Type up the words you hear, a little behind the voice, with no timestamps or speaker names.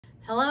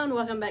Hello and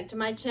welcome back to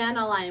my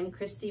channel. I am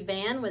Christy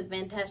Van with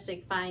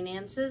Vantastic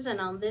Finances,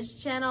 and on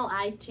this channel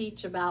I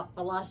teach about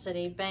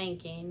velocity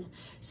banking.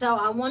 So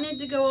I wanted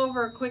to go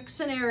over a quick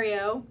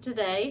scenario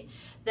today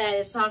that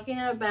is talking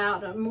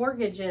about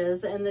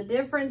mortgages and the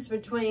difference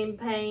between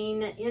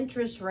paying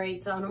interest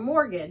rates on a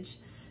mortgage.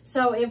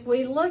 So if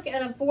we look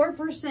at a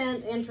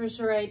 4% interest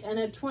rate and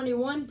a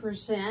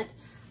 21%,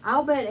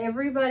 I'll bet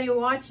everybody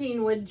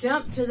watching would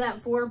jump to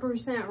that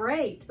 4%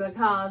 rate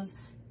because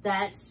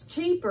that's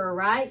cheaper,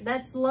 right?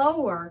 That's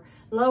lower.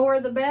 Lower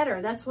the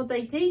better. That's what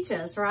they teach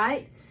us,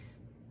 right?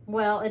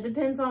 Well, it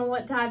depends on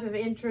what type of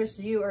interest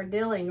you are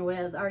dealing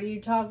with. Are you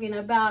talking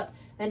about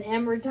an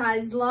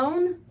amortized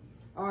loan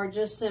or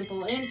just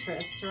simple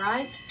interest,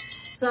 right?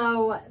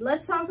 So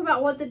let's talk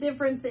about what the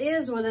difference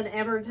is with an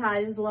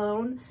amortized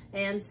loan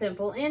and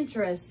simple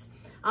interest.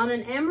 On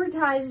an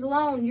amortized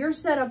loan, you're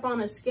set up on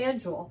a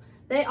schedule.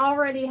 They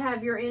already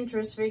have your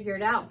interest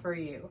figured out for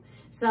you.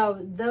 So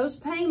those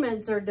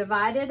payments are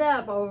divided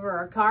up over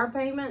a car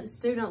payment,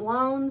 student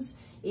loans,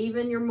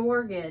 even your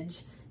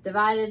mortgage.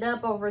 Divided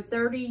up over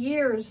 30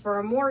 years for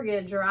a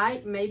mortgage,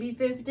 right? Maybe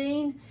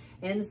 15.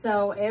 And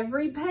so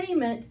every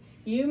payment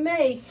you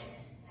make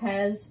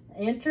has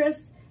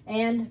interest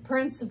and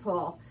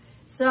principal.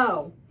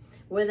 So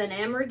with an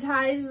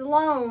amortized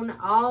loan,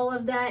 all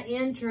of that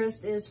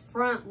interest is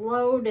front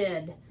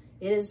loaded.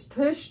 It is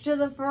pushed to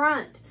the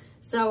front.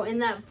 So in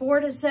that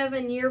 4 to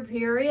 7 year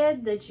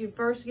period that you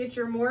first get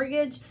your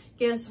mortgage,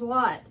 guess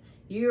what?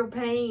 You're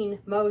paying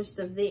most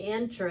of the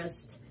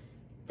interest.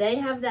 They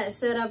have that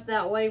set up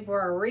that way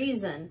for a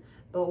reason.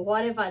 But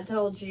what if I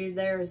told you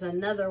there's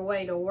another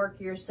way to work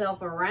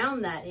yourself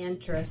around that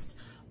interest?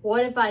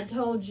 What if I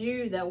told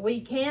you that we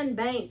can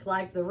bank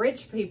like the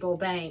rich people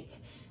bank?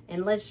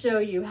 And let's show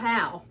you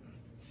how.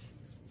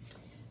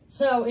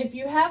 So if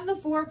you have the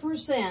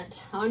 4%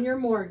 on your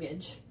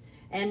mortgage,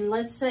 and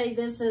let's say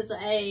this is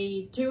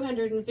a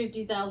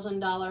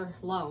 $250,000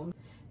 loan.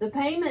 The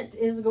payment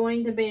is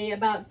going to be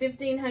about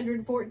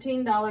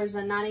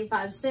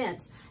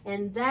 $1,514.95,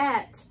 and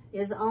that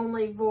is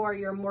only for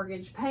your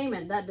mortgage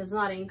payment. That does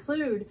not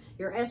include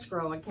your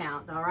escrow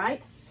account, all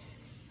right?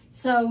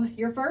 So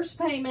your first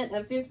payment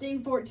of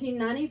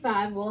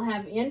 $1,514.95 will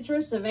have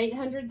interest of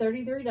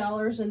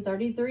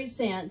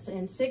 $833.33,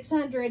 and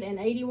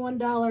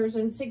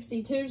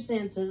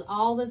 $681.62 is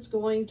all that's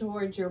going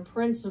towards your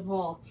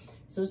principal.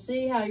 So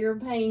see how you're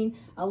paying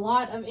a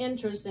lot of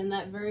interest in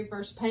that very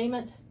first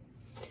payment?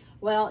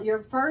 Well, your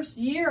first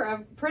year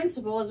of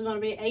principal is going to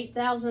be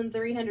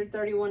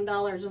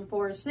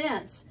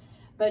 $8,331.04.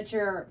 But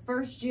your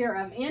first year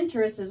of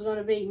interest is going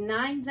to be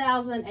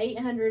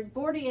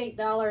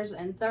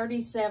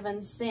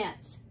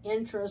 $9,848.37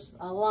 interest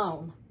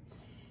alone.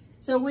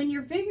 So when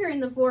you're figuring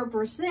the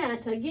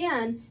 4%,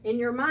 again, in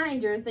your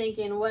mind, you're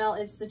thinking, well,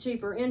 it's the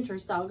cheaper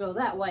interest, I'll go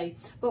that way.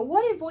 But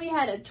what if we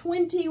had a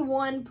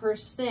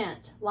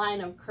 21%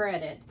 line of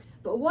credit?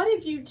 But what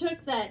if you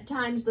took that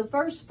times the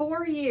first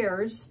 4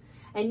 years,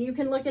 and you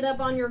can look it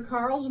up on your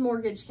Carl's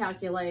Mortgage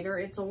Calculator.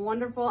 It's a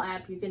wonderful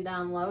app you can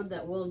download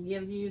that will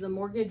give you the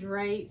mortgage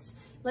rates,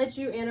 let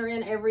you enter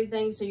in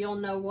everything so you'll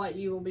know what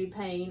you will be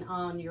paying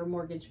on your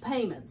mortgage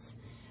payments.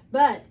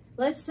 But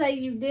let's say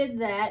you did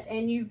that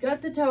and you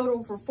got the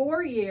total for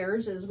 4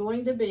 years is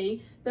going to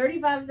be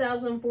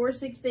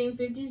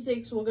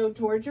 $35,416.56 will go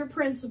towards your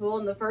principal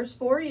in the first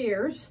 4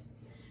 years,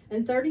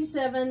 and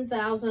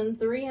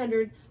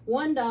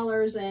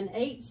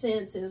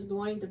 $37,301.08 is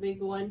going to be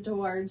going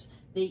towards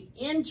the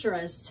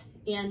interest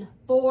in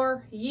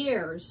 4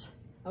 years,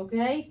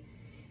 okay?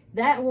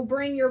 That will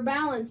bring your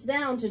balance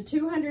down to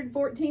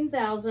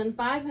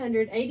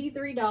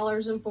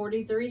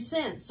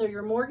 $214,583.43. So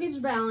your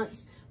mortgage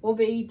balance will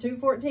be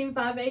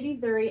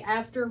 $214,583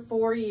 after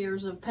 4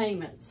 years of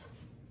payments.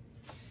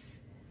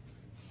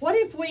 What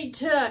if we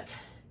took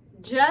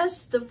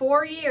just the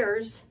 4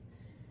 years,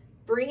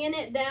 bringing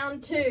it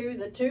down to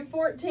the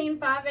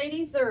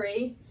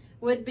 $214,583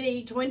 would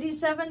be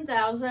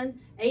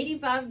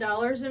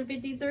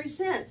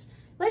 $27,085.53.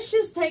 Let's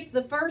just take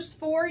the first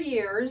 4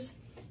 years.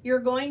 You're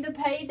going to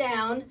pay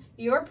down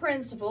your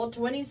principal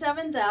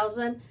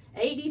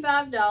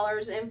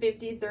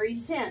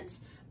 $27,085.53.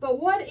 But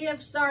what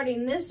if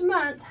starting this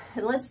month,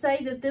 and let's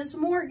say that this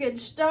mortgage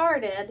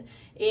started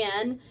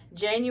in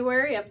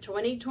January of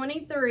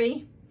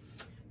 2023,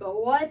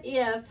 but what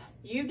if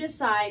you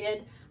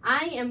decided,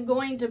 I am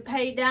going to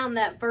pay down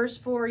that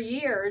first 4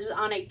 years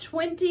on a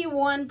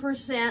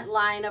 21%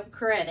 line of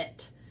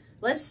credit?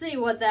 Let's see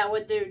what that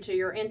would do to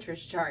your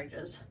interest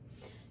charges.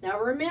 Now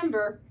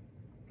remember,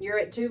 you're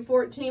at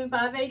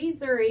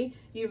 $214,583.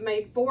 You've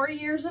made 4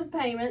 years of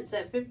payments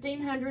at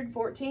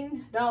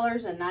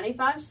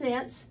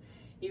 $1,514.95.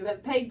 You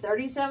have paid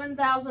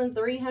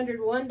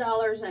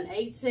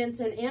 $37,301.08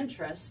 in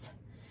interest.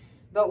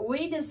 But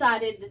we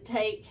decided to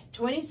take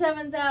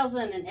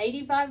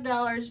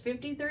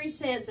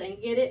 $27,085.53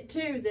 and get it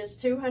to this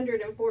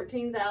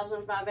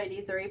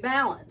 $214,583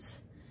 balance.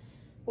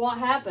 What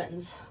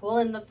happens? Well,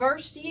 in the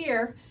first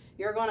year,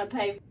 you're going to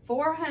pay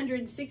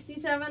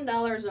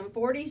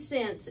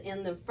 $467.40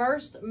 in the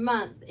first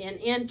month in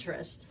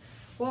interest.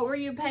 What were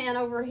you paying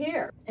over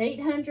here?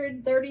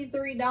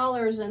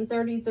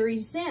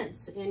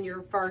 $833.33 in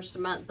your first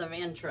month of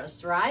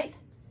interest, right?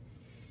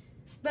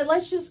 But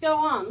let's just go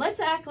on. Let's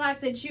act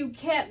like that you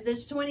kept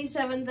this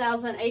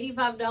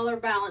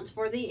 $27,085 balance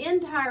for the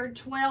entire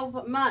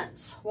 12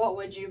 months. What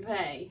would you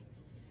pay?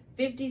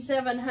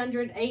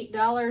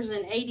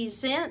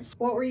 $5,708.80.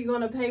 What were you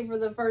going to pay for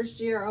the first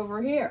year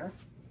over here?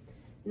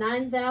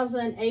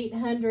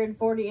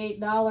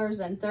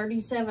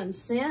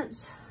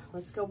 $9,848.37.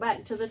 Let's go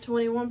back to the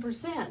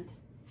 21%.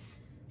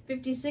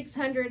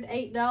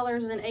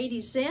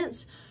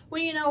 $5,608.80.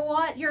 Well, you know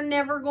what? You're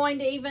never going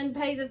to even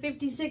pay the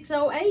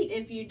 $5,608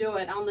 if you do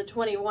it on the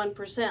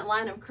 21%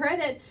 line of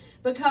credit,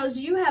 because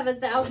you have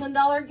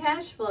 $1,000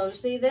 cash flow.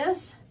 See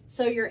this?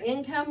 So your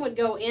income would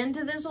go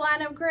into this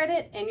line of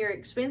credit and your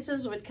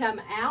expenses would come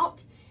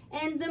out.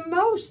 And the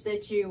most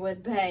that you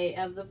would pay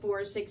of the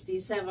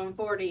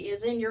 $467.40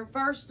 is in your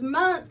first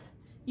month.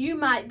 You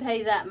might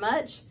pay that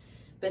much,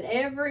 but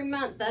every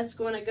month that's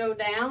going to go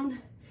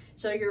down.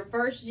 So your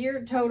first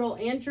year total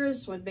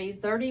interest would be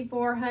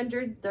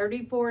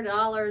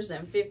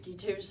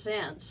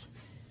 $3,434.52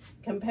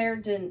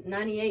 compared to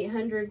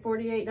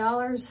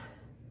 $9,848.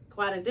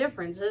 Quite a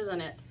difference,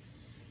 isn't it?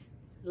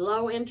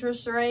 Low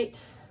interest rate,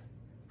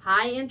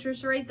 high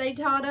interest rate they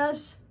taught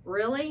us.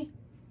 Really?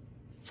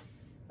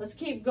 Let's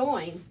keep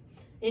going.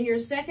 In your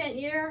second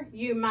year,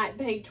 you might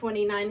pay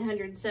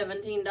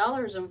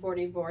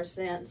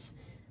 $2,917.44.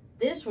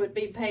 This would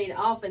be paid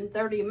off in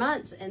 30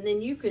 months, and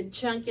then you could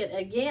chunk it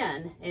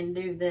again and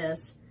do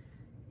this.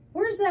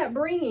 Where's that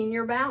bringing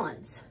your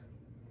balance?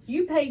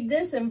 You paid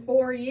this in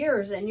 4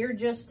 years, and you're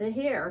just to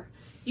here.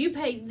 You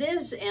paid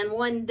this in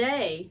 1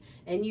 day,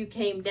 and you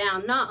came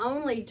down not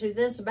only to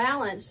this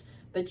balance,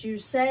 but you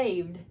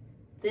saved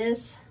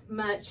this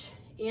much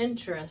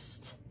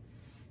interest.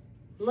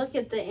 Look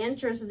at the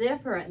interest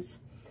difference.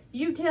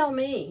 You tell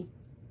me,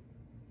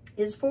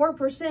 is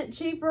 4%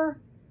 cheaper?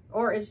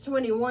 Or is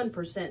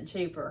 21%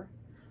 cheaper?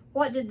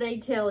 What did they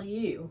tell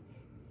you?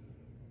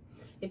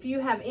 If you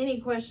have any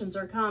questions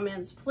or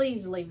comments,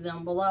 please leave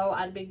them below.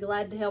 I'd be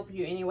glad to help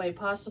you any way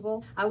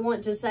possible. I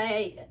want to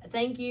say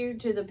thank you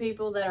to the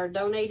people that are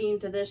donating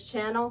to this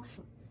channel.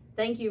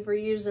 Thank you for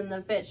using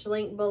the Fetch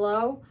link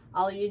below.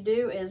 All you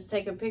do is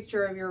take a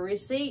picture of your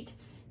receipt.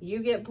 You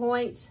get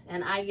points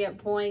and I get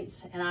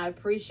points, and I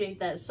appreciate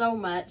that so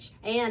much.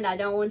 And I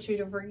don't want you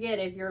to forget,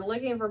 if you're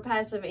looking for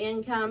passive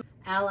income,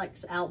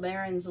 Alex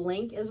Altbarron's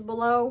link is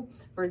below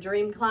for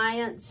dream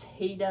clients.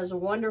 He does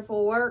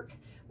wonderful work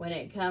when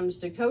it comes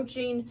to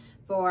coaching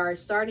for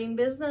starting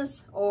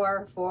business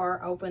or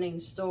for opening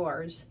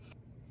stores.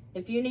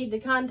 If you need to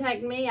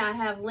contact me, I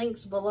have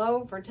links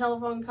below for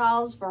telephone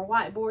calls, for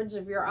whiteboards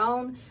of your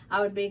own.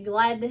 I would be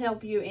glad to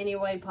help you any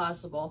way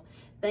possible.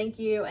 Thank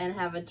you and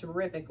have a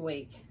terrific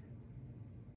week.